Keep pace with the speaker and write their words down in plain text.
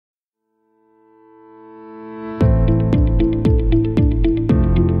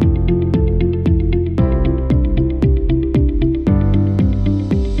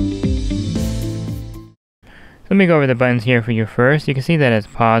Let me go over the buttons here for you first. You can see that it's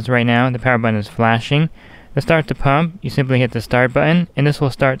paused right now. The power button is flashing. To start the pump, you simply hit the start button, and this will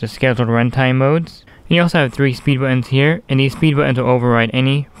start the scheduled runtime modes. And you also have 3 speed buttons here, and these speed buttons will override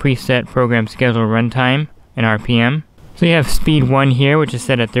any preset program scheduled runtime and RPM. So you have speed 1 here, which is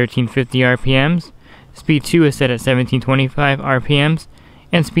set at 1350 RPMs. Speed 2 is set at 1725 RPMs,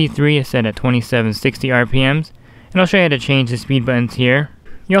 and speed 3 is set at 2760 RPMs. And I'll show you how to change the speed buttons here.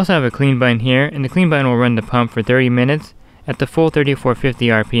 You also have a clean button here, and the clean button will run the pump for 30 minutes at the full 3450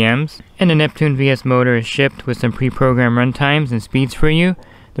 RPMs. And the Neptune VS motor is shipped with some pre-programmed runtimes and speeds for you.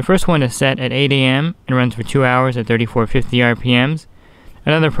 The first one is set at 8 AM and runs for 2 hours at 3450 RPMs.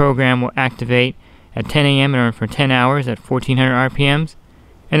 Another program will activate at 10 AM and run for 10 hours at 1400 RPMs.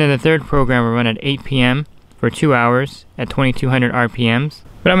 And then the third program will run at 8 PM for 2 hours at 2200 RPMs.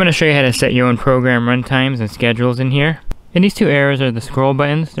 But I'm going to show you how to set your own program runtimes and schedules in here. And these 2 arrows are the scroll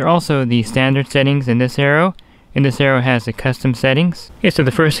buttons. They're also the standard settings in this arrow. And this arrow has the custom settings. Okay, so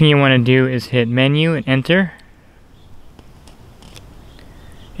the first thing you want to do is hit menu and enter.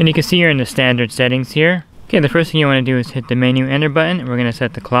 And you can see you're in the standard settings here. Okay, the first thing you want to do is hit the menu enter button, and we're going to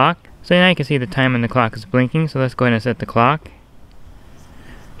set the clock. So now you can see the time on the clock is blinking, so let's go ahead and set the clock.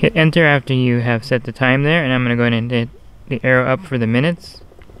 Hit enter after you have set the time there, and I'm going to go ahead and hit the arrow up for the minutes.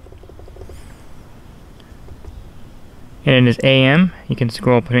 And it is AM. You can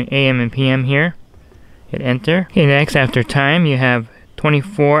scroll between AM and PM here. Hit enter. Okay, next after time you have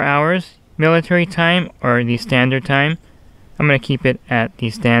 24 hours, military time, or the standard time. I'm going to keep it at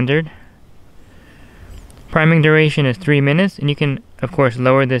the standard. Priming duration is 3 minutes, and you can of course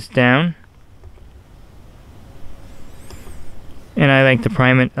lower this down. And I like to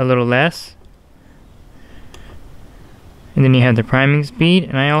prime it a little less. And then you have the priming speed,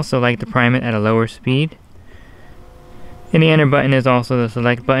 and I also like to prime it at a lower speed. And the enter button is also the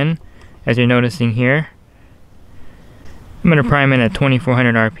select button, as you're noticing here. I'm going to prime it at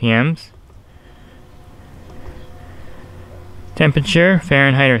 2400 RPMs. Temperature,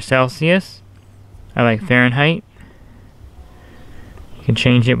 Fahrenheit or Celsius. I like Fahrenheit. You can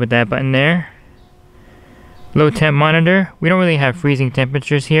change it with that button there. Low temp monitor. We don't really have freezing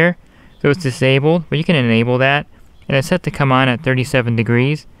temperatures here, so it's disabled, but you can enable that. And it's set to come on at 37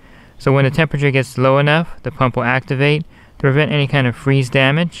 degrees. So when the temperature gets low enough, the pump will activate to prevent any kind of freeze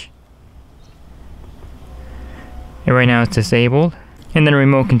damage. And right now it's disabled. And then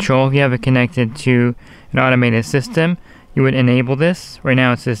remote control, if you have it connected to an automated system, you would enable this. Right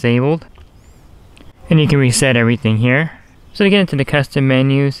now it's disabled. And you can reset everything here. So to get into the custom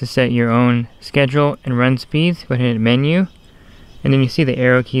menus to set your own schedule and run speeds, go ahead and hit menu. And then you see the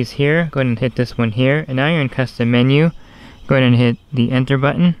arrow keys here. Go ahead and hit this one here. And now you're in custom menu. Go ahead and hit the enter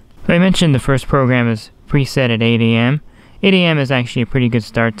button. So I mentioned the first program is preset at 8 AM. 8 AM is actually a pretty good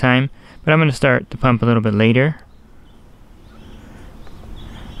start time, but I'm going to start the pump a little bit later.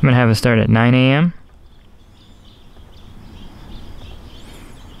 I'm going to have it start at 9 AM.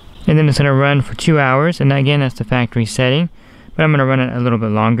 And then it's going to run for 2 hours, and again that's the factory setting, but I'm going to run it a little bit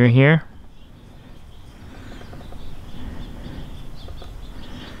longer here.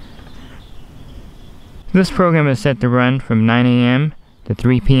 This program is set to run from 9 AM to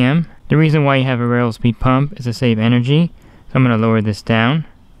 3 PM. The reason why you have a variable speed pump is to save energy, so I'm going to lower this down.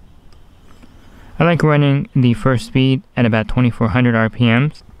 I like running the first speed at about 2400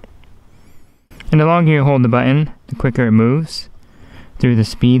 RPMs. And the longer you hold the button, the quicker it moves through the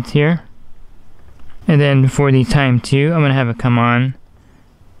speeds here. And then for the time 2, I'm going to have it come on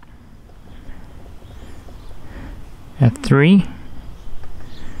at 3.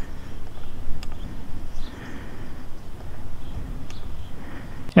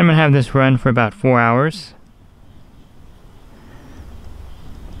 I'm going to have this run for about 4 hours.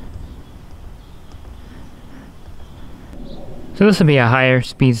 So this will be a higher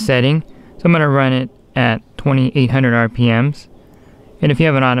speed setting. So I'm going to run it at 2800 RPMs. And if you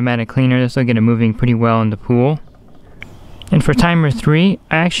have an automatic cleaner, this will get it moving pretty well in the pool. And for timer 3,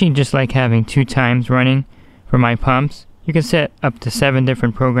 I actually just like having 2 times running for my pumps. You can set up to 7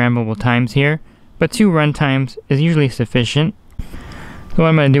 different programmable times here, but 2 run times is usually sufficient. So what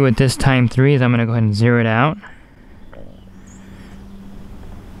I'm going to do with this time 3 is I'm going to go ahead and zero it out.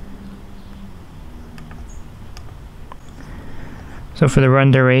 So for the run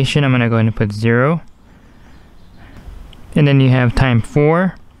duration, I'm going to go ahead and put 0. And then you have time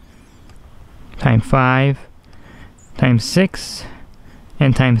 4, time 5, time 6,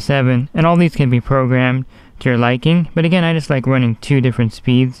 and time 7. And all these can be programmed to your liking. But again, I just like running 2 different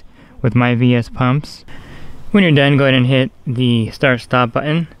speeds with my VS pumps. When you're done, go ahead and hit the start stop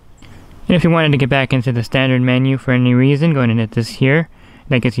button. And if you wanted to get back into the standard menu for any reason, go ahead and hit this here.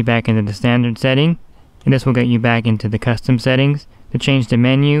 That gets you back into the standard setting. and this will get you back into the custom settings to change the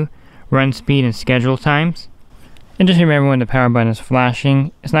menu, run speed, and schedule times. And just remember, when the power button is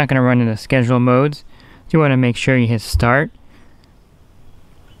flashing, it's not going to run in the schedule modes, so you want to make sure you hit start.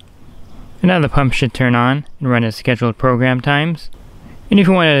 And now the pump should turn on and run at scheduled program times. And if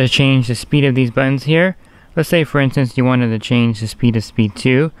you wanted to change the speed of these buttons here, let's say for instance you wanted to change the speed to speed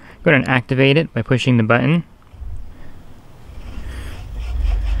 2, go ahead and activate it by pushing the button.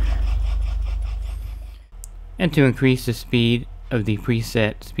 And to increase the speed of the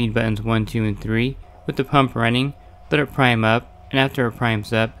preset speed buttons 1, 2, and 3, with the pump running, let it prime up, and after it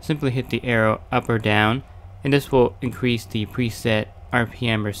primes up, simply hit the arrow up or down, and this will increase the preset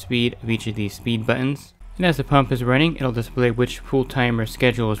RPM or speed of each of these speed buttons. And as the pump is running, it'll display which pool timer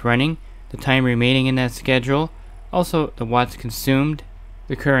schedule is running, the time remaining in that schedule, also the watts consumed,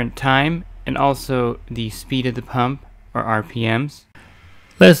 the current time, and also the speed of the pump, or RPMs.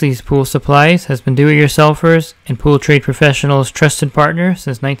 Leslie's Pool Supplies has been do-it-yourselfers and pool trade professionals' trusted partner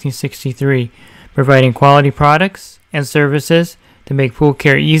since 1963, providing quality products and services to make pool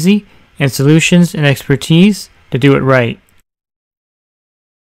care easy, and solutions and expertise to do it right.